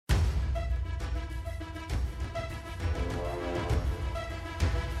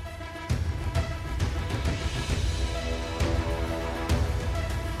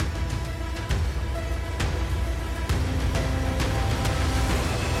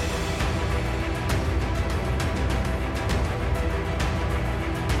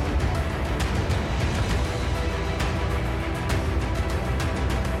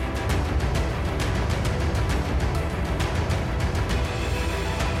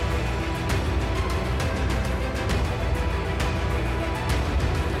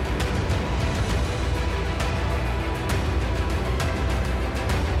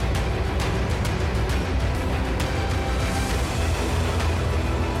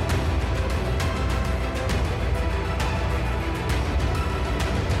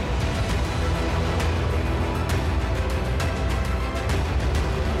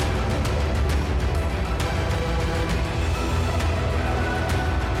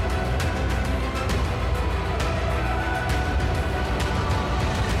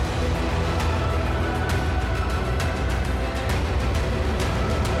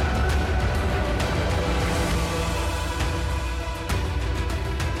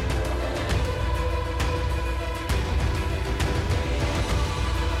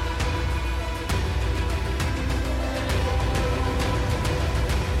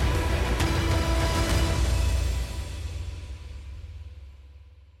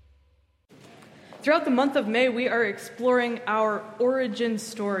Throughout the month of May, we are exploring our origin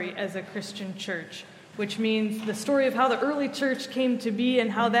story as a Christian church, which means the story of how the early church came to be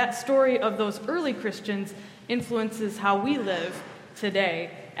and how that story of those early Christians influences how we live today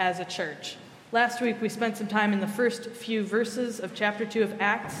as a church. Last week, we spent some time in the first few verses of chapter 2 of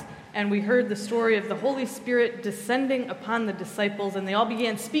Acts, and we heard the story of the Holy Spirit descending upon the disciples, and they all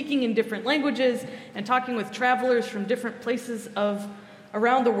began speaking in different languages and talking with travelers from different places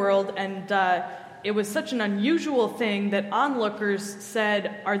around the world, and it was such an unusual thing that onlookers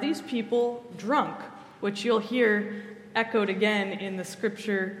said, "Are these people drunk?" Which you'll hear echoed again in the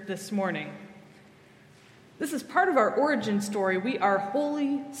scripture this morning. This is part of our origin story. We are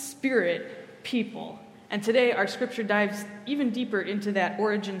Holy Spirit people. And today our scripture dives even deeper into that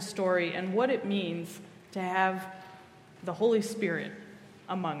origin story and what it means to have the Holy Spirit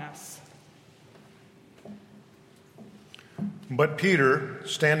among us. But Peter,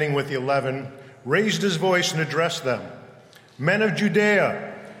 standing with the 11, raised his voice and addressed them. "Men of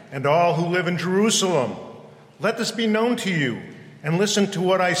Judea and all who live in Jerusalem, let this be known to you, and listen to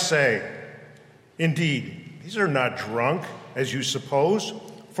what I say. Indeed, these are not drunk, as you suppose,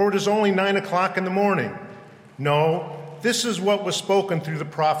 for it is only 9 o'clock in the morning. No, this is what was spoken through the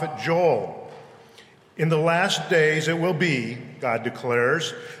prophet Joel. In the last days it will be, God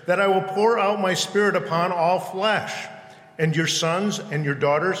declares, that I will pour out my Spirit upon all flesh, and your sons and your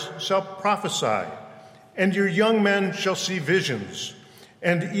daughters shall prophesy, and your young men shall see visions,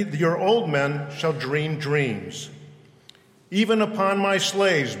 and your old men shall dream dreams. Even upon my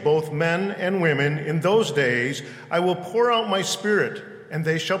slaves, both men and women, in those days I will pour out my Spirit, and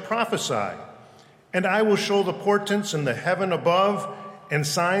they shall prophesy. And I will show the portents in the heaven above and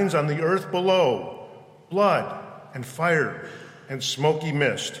signs on the earth below, blood and fire and smoky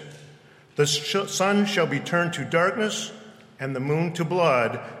mist. The sun shall be turned to darkness and the moon to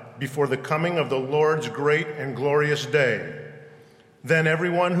blood before the coming of the Lord's great and glorious day. Then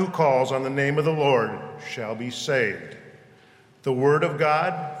everyone who calls on the name of the Lord shall be saved." The word of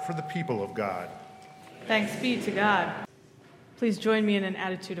God for the people of God. Thanks be to God. Please join me in an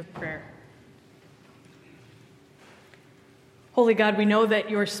attitude of prayer. Holy God, we know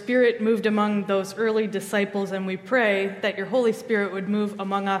that your Spirit moved among those early disciples, and we pray that your Holy Spirit would move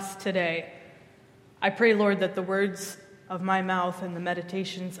among us today. I pray, Lord, that the words of my mouth and the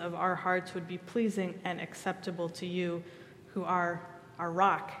meditations of our hearts would be pleasing and acceptable to you, who are our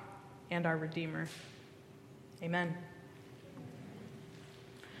rock and our Redeemer. Amen.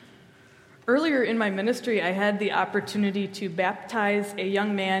 Earlier in my ministry, I had the opportunity to baptize a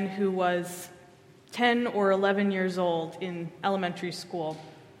young man who was 10 or 11 years old in elementary school.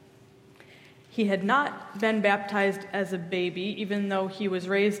 He had not been baptized as a baby, even though he was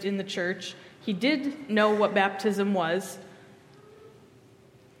raised in the church. He did know what baptism was,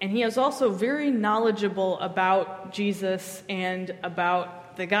 and he is also very knowledgeable about Jesus and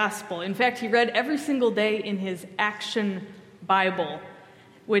about the gospel. In fact, he read every single day in his Action Bible,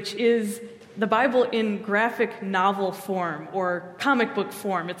 which is the Bible in graphic novel form or comic book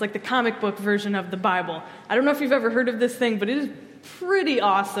form. It's like the comic book version of the Bible. I don't know if you've ever heard of this thing, but it is pretty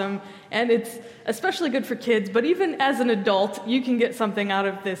awesome, and it's especially good for kids, but even as an adult, you can get something out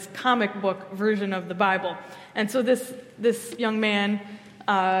of this comic book version of the Bible. And so this young man,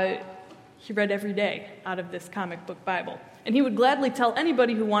 he read every day out of this comic book Bible. And he would gladly tell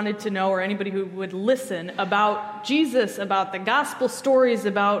anybody who wanted to know or anybody who would listen about Jesus, about the gospel stories,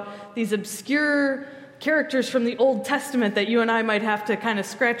 about these obscure characters from the Old Testament that you and I might have to kind of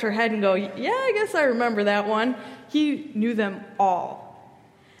scratch our head and go, yeah, I guess I remember that one. He knew them all.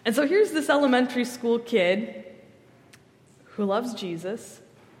 And so here's this elementary school kid who loves Jesus,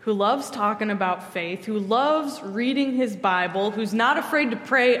 who loves talking about faith, who loves reading his Bible, who's not afraid to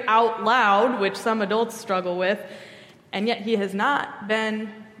pray out loud, which some adults struggle with, and yet he has not been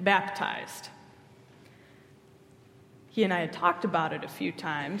baptized. He and I had talked about it a few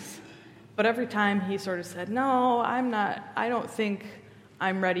times, but every time he sort of said, "No, I don't think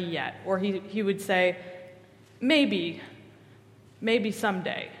I'm ready yet." Or he would say, maybe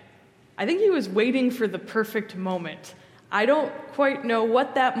someday. I think he was waiting for the perfect moment. I don't quite know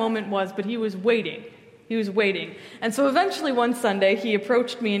what that moment was, but he was waiting. He was waiting. And so eventually one Sunday, he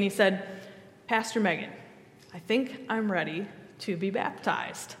approached me and he said, "Pastor Megan, I think I'm ready to be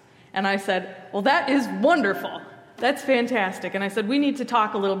baptized." And I said, "Well, that is wonderful. That's fantastic." And I said, "We need to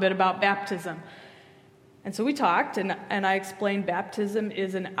talk a little bit about baptism." And so we talked, and I explained baptism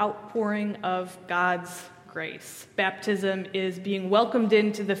is an outpouring of God's grace. Baptism is being welcomed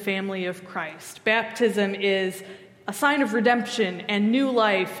into the family of Christ. Baptism is a sign of redemption and new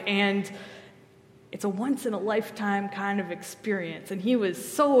life and It's a once-in-a-lifetime kind of experience, and he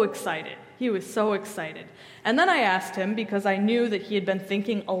was so excited. And then I asked him, because I knew that he had been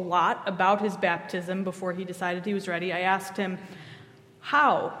thinking a lot about his baptism before he decided he was ready, I asked him,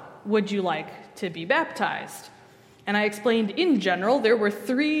 how would you like to be baptized? And I explained, in general, there were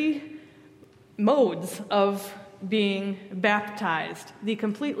 3 modes of being baptized. The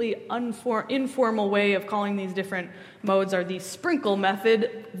completely informal way of calling these different modes are the sprinkle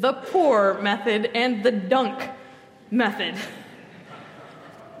method, the pour method, and the dunk method.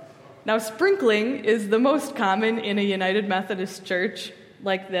 Now, sprinkling is the most common in a United Methodist church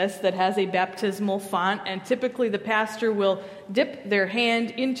like this that has a baptismal font, and typically the pastor will dip their hand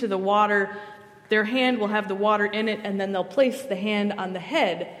into the water. Their hand will have the water in it, and then they'll place the hand on the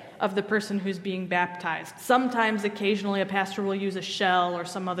head of the person who's being baptized. Sometimes, occasionally, a pastor will use a shell or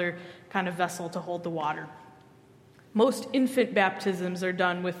some other kind of vessel to hold the water. Most infant baptisms are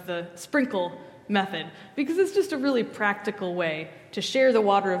done with the sprinkle method because it's just a really practical way to share the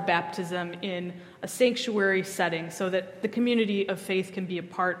water of baptism in a sanctuary setting so that the community of faith can be a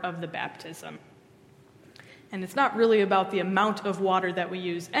part of the baptism. And it's not really about the amount of water that we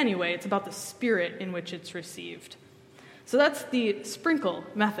use anyway, it's about the spirit in which it's received. So that's the sprinkle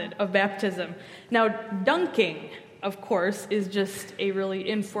method of baptism. Now, dunking, of course, is just a really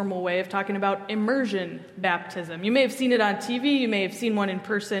informal way of talking about immersion baptism. You may have seen it on TV, you may have seen one in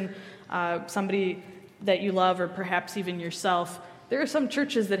person, somebody that you love, or perhaps even yourself. There are some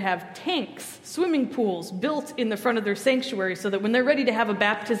churches that have tanks, swimming pools, built in the front of their sanctuary so that when they're ready to have a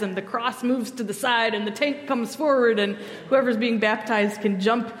baptism, the cross moves to the side and the tank comes forward, and whoever's being baptized can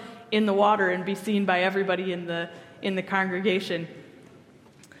jump in the water and be seen by everybody in the congregation.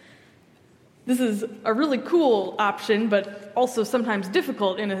 This is a really cool option, but also sometimes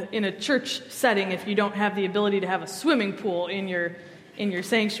difficult in a church setting if you don't have the ability to have a swimming pool in your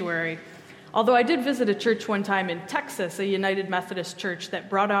sanctuary. Although I did visit a church one time in Texas, a United Methodist church, that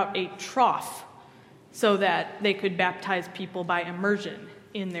brought out a trough so that they could baptize people by immersion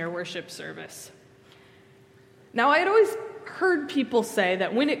in their worship service. Now, I had always heard people say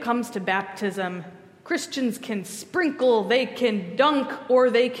that when it comes to baptism, Christians can sprinkle, they can dunk, or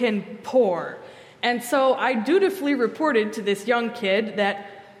they can pour. And so I dutifully reported to this young kid that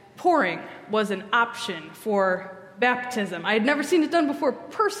pouring was an option for baptism. I had never seen it done before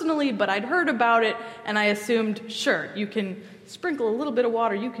personally, but I'd heard about it, and I assumed, sure, you can sprinkle a little bit of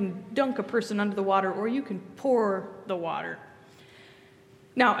water, you can dunk a person under the water, or you can pour the water.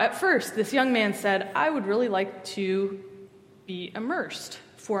 Now, at first, this young man said, I would really like to be immersed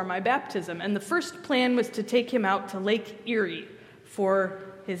for my baptism. And the first plan was to take him out to Lake Erie for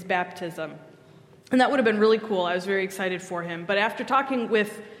his baptism. And that would have been really cool. I was very excited for him. But after talking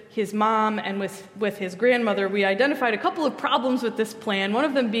with his mom and with his grandmother, we identified a couple of problems with this plan, one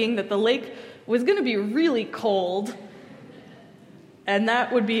of them being that the lake was going to be really cold, and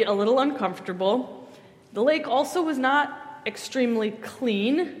that would be a little uncomfortable. The lake also was not extremely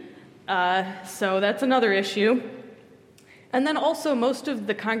clean, so that's another issue. And then also most of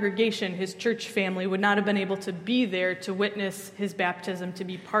the congregation, his church family, would not have been able to be there to witness his baptism, to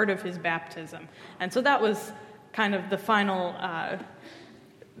be part of his baptism. And so that was kind of the final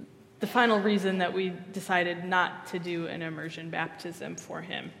reason that we decided not to do an immersion baptism for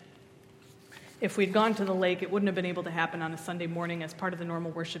him. If we'd gone to the lake, it wouldn't have been able to happen on a Sunday morning as part of the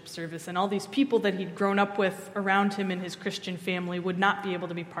normal worship service, and all these people that he'd grown up with around him in his Christian family would not be able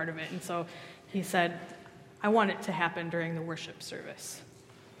to be part of it. And so he said, I want it to happen during the worship service.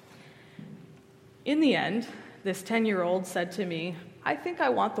 In the end, this 10-year-old said to me, I think I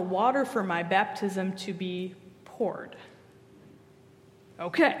want the water for my baptism to be poured.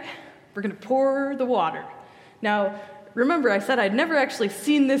 Okay, we're going to pour the water. Now, remember I said I'd never actually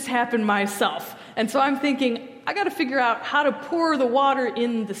seen this happen myself. And so I'm thinking, I got to figure out how to pour the water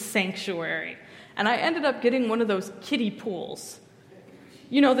in the sanctuary. And I ended up getting one of those kiddie pools.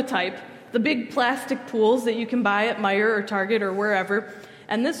 You know the type. The big plastic pools that you can buy at Meijer or Target or wherever.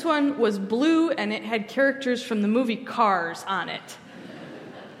 And this one was blue, and it had characters from the movie Cars on it.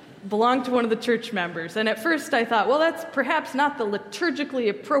 Belonged to one of the church members. And at first I thought, well, that's perhaps not the liturgically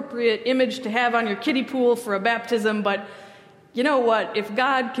appropriate image to have on your kiddie pool for a baptism, but you know what? If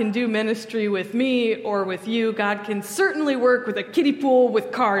God can do ministry with me or with you, God can certainly work with a kiddie pool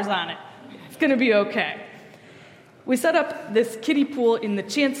with cars on it. It's going to be okay. We set up this kiddie pool in the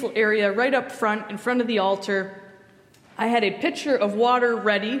chancel area right up front, in front of the altar. I had a pitcher of water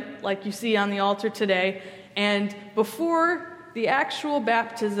ready, like you see on the altar today, and before the actual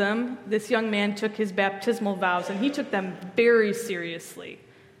baptism, this young man took his baptismal vows, and he took them very seriously.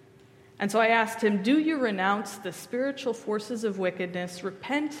 And so I asked him, do you renounce the spiritual forces of wickedness,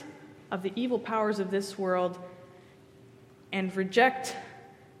 repent, of the evil powers of this world and reject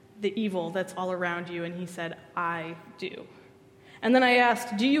the evil that's all around you? And he said, I do. And then I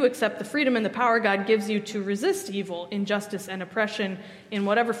asked, do you accept the freedom and the power God gives you to resist evil, injustice, and oppression in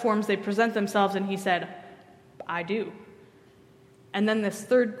whatever forms they present themselves? And he said, I do. And then this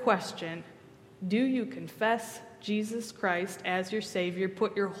third question, do you confess Jesus Christ as your Savior,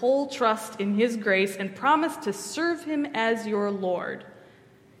 put your whole trust in his grace, and promise to serve him as your Lord,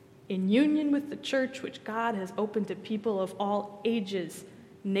 in union with the church which God has opened to people of all ages,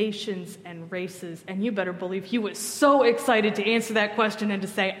 nations, and races? And you better believe he was so excited to answer that question and to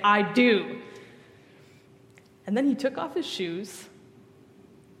say, I do. And then he took off his shoes,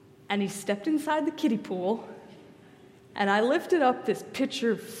 and he stepped inside the kiddie pool, and I lifted up this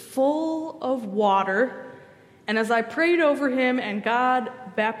pitcher full of water, and as I prayed over him and God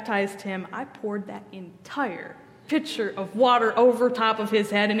baptized him, I poured that entire pitcher of water over top of his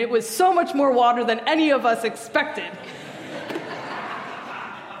head, and it was so much more water than any of us expected.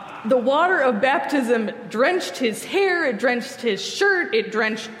 The water of baptism drenched his hair, it drenched his shirt, it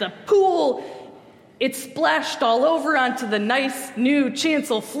drenched the pool. It splashed all over onto the nice new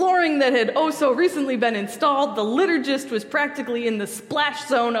chancel flooring that had so recently been installed. The liturgist was practically in the splash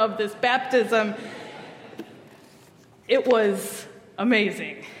zone of this baptism. It was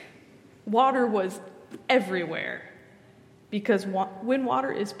amazing. Water was everywhere because when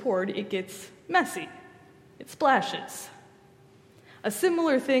water is poured, it gets messy. It splashes. A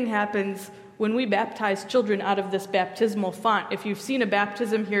similar thing happens when we baptize children out of this baptismal font. If you've seen a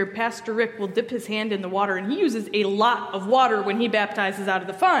baptism here, Pastor Rick will dip his hand in the water, and he uses a lot of water when he baptizes out of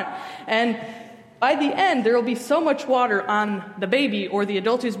the font. And by the end, there will be so much water on the baby or the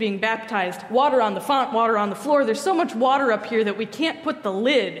adult who's being baptized, water on the font, water on the floor. There's so much water up here that we can't put the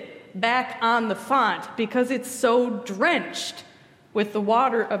lid back on the font because it's so drenched with the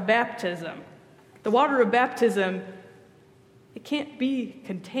water of baptism. The water of baptism, it can't be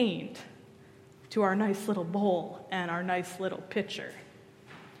contained to our nice little bowl and our nice little pitcher.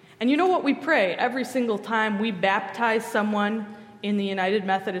 And you know what we pray every single time we baptize someone in the United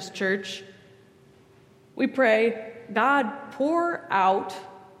Methodist Church? We pray, God, pour out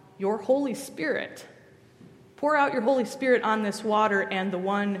your Holy Spirit. Pour out your Holy Spirit on this water and the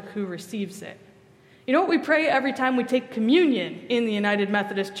one who receives it. You know what we pray every time we take communion in the United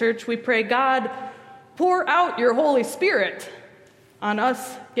Methodist Church? We pray, God, pour out your Holy Spirit on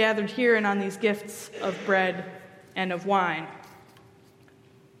us gathered here and on these gifts of bread and of wine.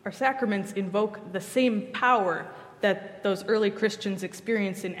 Our sacraments invoke the same power that those early Christians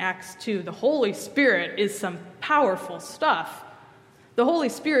experienced in Acts 2. The Holy Spirit is some powerful stuff. The Holy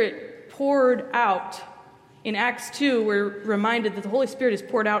Spirit poured out. In Acts 2, we're reminded that the Holy Spirit is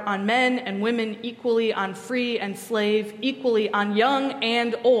poured out on men and women equally, on free and slave equally, on young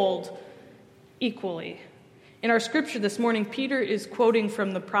and old equally. In our scripture this morning, Peter is quoting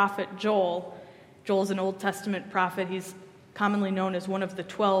from the prophet Joel. Joel is an Old Testament prophet. He's commonly known as one of the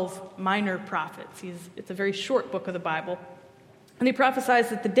 12 minor prophets. It's a very short book of the Bible. And he prophesies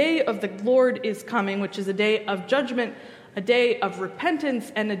that the day of the Lord is coming, which is a day of judgment, a day of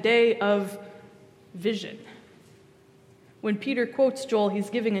repentance, and a day of vision. When Peter quotes Joel, he's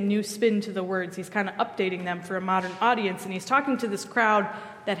giving a new spin to the words. He's kind of updating them for a modern audience, and he's talking to this crowd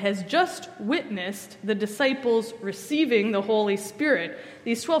that has just witnessed the disciples receiving the Holy Spirit.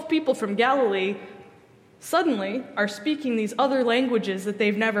 These 12 people from Galilee suddenly are speaking these other languages that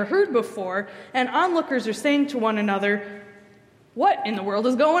they've never heard before, and onlookers are saying to one another, what in the world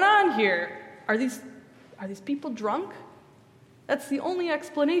is going on here? Are these people drunk? That's the only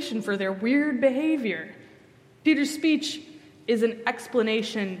explanation for their weird behavior. Peter's speech is an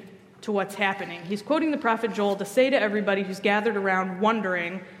explanation to what's happening. He's quoting the prophet Joel to say to everybody who's gathered around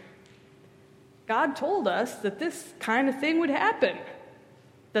wondering, God told us that this kind of thing would happen,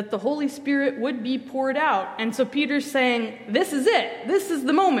 that the Holy Spirit would be poured out. And so Peter's saying, this is it. This is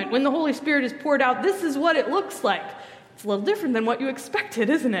the moment when the Holy Spirit is poured out. This is what it looks like. It's a little different than what you expected,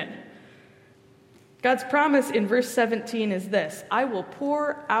 isn't it? God's promise in verse 17 is this: I will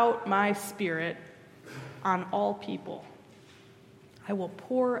pour out my Spirit on all people. I will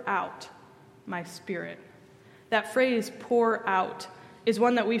pour out my Spirit. That phrase, pour out, is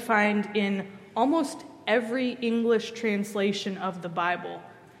one that we find in almost every English translation of the Bible.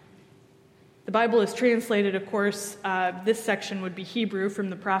 The Bible is translated, of course, this section would be Hebrew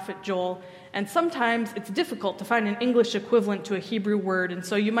from the prophet Joel, and sometimes it's difficult to find an English equivalent to a Hebrew word, and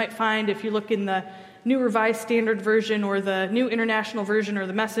so you might find, if you look in the New Revised Standard Version or the New International Version or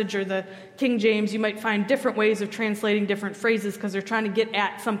the Message or the King James, you might find different ways of translating different phrases because they're trying to get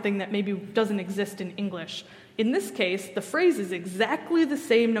at something that maybe doesn't exist in English. In this case, the phrase is exactly the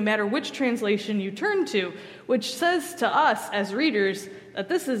same no matter which translation you turn to, which says to us as readers that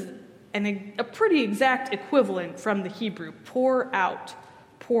this is a pretty exact equivalent from the Hebrew. Pour out,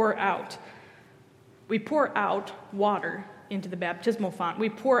 pour out. We pour out water into the baptismal font. We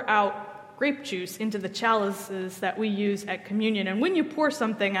pour out grape juice into the chalices that we use at communion. And when you pour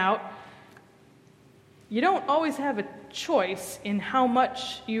something out, you don't always have a choice in how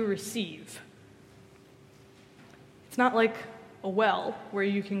much you receive. It's not like a well where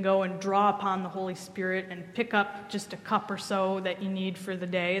you can go and draw upon the Holy Spirit and pick up just a cup or so that you need for the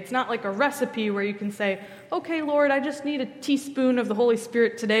day. It's not like a recipe where you can say, okay, Lord, I just need a teaspoon of the Holy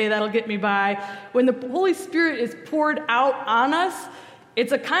Spirit today. That'll get me by. When the Holy Spirit is poured out on us,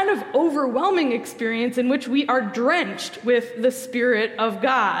 it's a kind of overwhelming experience in which we are drenched with the Spirit of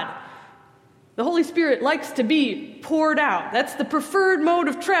God. The Holy Spirit likes to be poured out. That's the preferred mode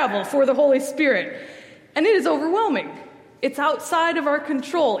of travel for the Holy Spirit. And it is overwhelming. It's outside of our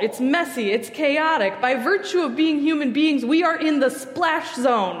control. It's messy. It's chaotic. By virtue of being human beings, we are in the splash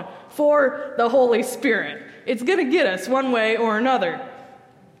zone for the Holy Spirit. It's going to get us one way or another.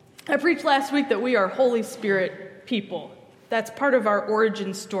 I preached last week that we are Holy Spirit people. That's part of our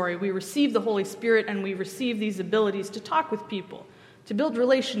origin story. We receive the Holy Spirit and we receive these abilities to talk with people, to build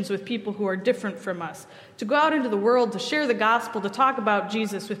relations with people who are different from us, to go out into the world, to share the gospel, to talk about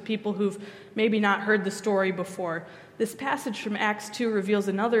Jesus with people who've maybe not heard the story before. This passage from Acts 2 reveals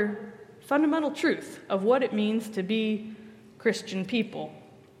another fundamental truth of what it means to be Christian people.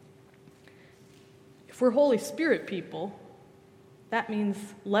 If we're Holy Spirit people, that means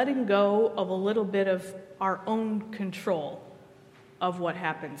letting go of a little bit of our own control of what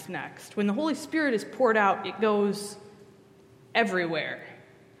happens next. When the Holy Spirit is poured out, it goes everywhere.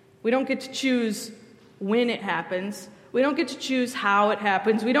 We don't get to choose when it happens. We don't get to choose how it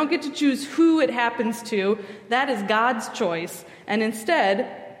happens. We don't get to choose who it happens to. That is God's choice. And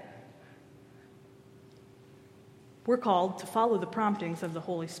instead, we're called to follow the promptings of the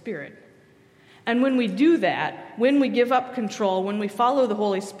Holy Spirit. And when we do that, when we give up control, when we follow the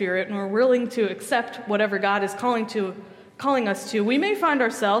Holy Spirit and we're willing to accept whatever God is calling us to, we may find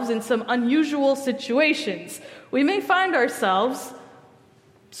ourselves in some unusual situations. We may find ourselves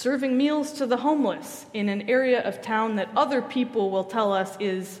serving meals to the homeless in an area of town that other people will tell us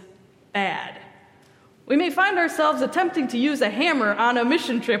is bad. We may find ourselves attempting to use a hammer on a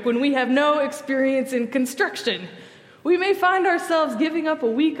mission trip when we have no experience in construction. We may find ourselves giving up a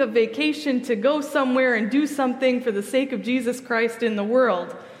week of vacation to go somewhere and do something for the sake of Jesus Christ in the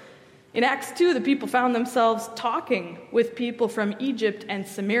world. In Acts 2, the people found themselves talking with people from Egypt and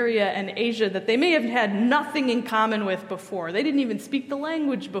Samaria and Asia that they may have had nothing in common with before. They didn't even speak the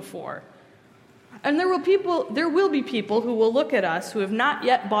language before. And there will be people who will look at us who have not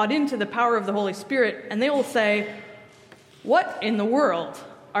yet bought into the power of the Holy Spirit, and they will say, what in the world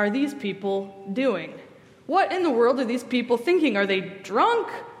are these people doing? What in the world are these people thinking? Are they drunk?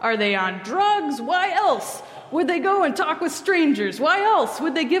 Are they on drugs? Why else would they go and talk with strangers? Why else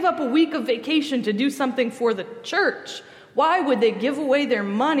would they give up a week of vacation to do something for the church? Why would they give away their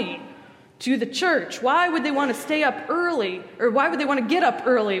money to the church? Why would they want to stay up early? Or why would they want to get up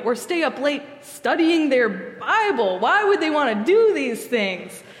early or stay up late studying their Bible? Why would they want to do these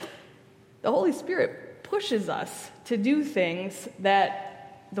things? The Holy Spirit pushes us to do things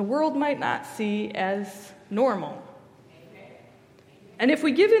that the world might not see as normal. And if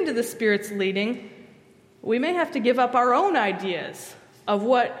we give into the Spirit's leading, we may have to give up our own ideas of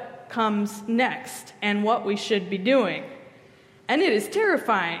what comes next and what we should be doing. And it is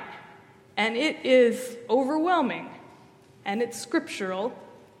terrifying, and it is overwhelming, and it's scriptural,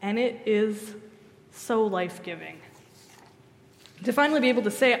 and it is so life-giving. To finally be able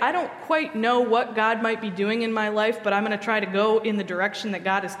to say, I don't quite know what God might be doing in my life, but I'm going to try to go in the direction that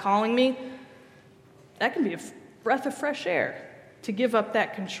God is calling me, that can be a breath of fresh air. To give up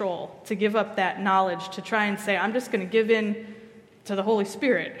that control, to give up that knowledge, to try and say, I'm just going to give in to the Holy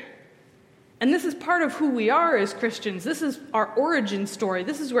Spirit. And this is part of who we are as Christians. This is our origin story.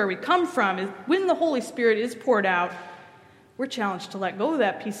 This is where we come from. When the Holy Spirit is poured out, we're challenged to let go of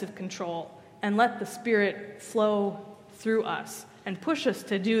that piece of control and let the Spirit flow through us and push us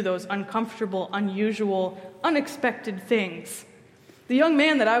to do those uncomfortable, unusual, unexpected things. The young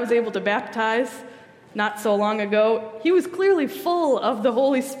man that I was able to baptize not so long ago, he was clearly full of the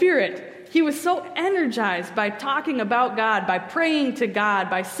Holy Spirit. He was so energized by talking about God, by praying to God,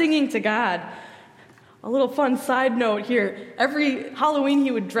 by singing to God. A little fun side note here. Every Halloween,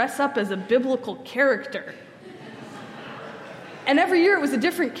 he would dress up as a biblical character. And every year it was a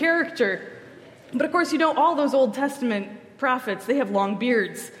different character. But of course, all those Old Testament prophets, they have long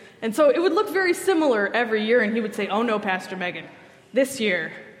beards. And so it would look very similar every year, and he would say, "Oh no, Pastor Megan, this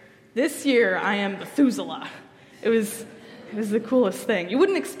year I am Methuselah." It was the coolest thing. You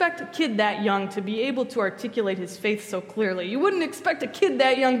wouldn't expect a kid that young to be able to articulate his faith so clearly. You wouldn't expect a kid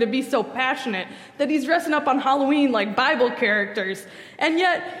that young to be so passionate that he's dressing up on Halloween like Bible characters. And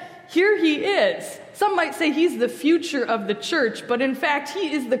yet, here he is. Some might say he's the future of the church, but in fact,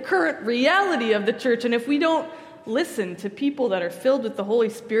 he is the current reality of the church. And if we don't listen to people that are filled with the Holy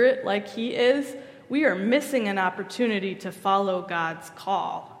Spirit like he is, we are missing an opportunity to follow God's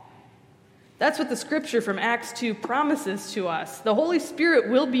call. That's what the scripture from Acts 2 promises to us. The Holy Spirit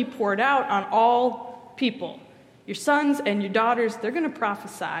will be poured out on all people. Your sons and your daughters, they're going to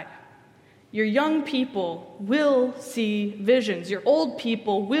prophesy. Your young people will see visions. Your old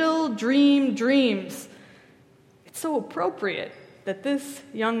people will dream dreams. It's so appropriate that this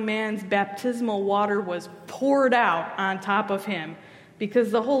young man's baptismal water was poured out on top of him because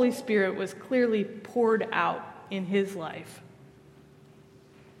the Holy Spirit was clearly poured out in his life.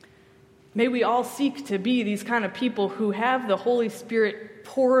 May we all seek to be these kind of people who have the Holy Spirit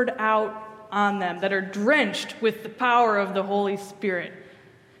poured out on them, that are drenched with the power of the Holy Spirit.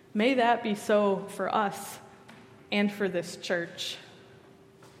 May that be so for us and for this church.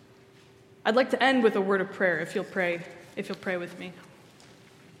 I'd like to end with a word of prayer, if you'll pray with me.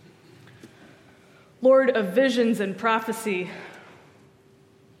 Lord of visions and prophecy,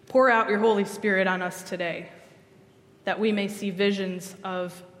 pour out your Holy Spirit on us today, that we may see visions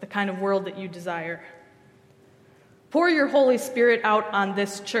of the kind of world that you desire. Pour your Holy Spirit out on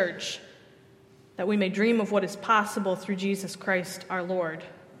this church, that we may dream of what is possible through Jesus Christ our Lord.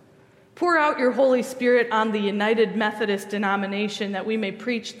 Pour out your Holy Spirit on the United Methodist denomination, that we may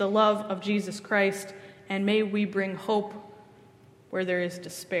preach the love of Jesus Christ, and may we bring hope where there is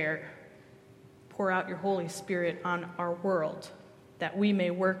despair. Pour out your Holy Spirit on our world, that we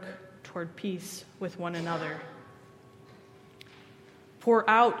may work toward peace with one another. Pour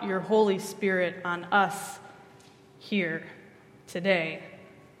out your Holy Spirit on us here today,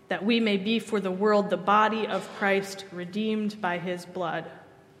 that we may be for the world the body of Christ, redeemed by his blood.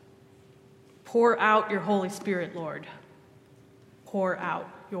 Pour out your Holy Spirit, Lord. Pour out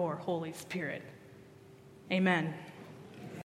your Holy Spirit. Amen.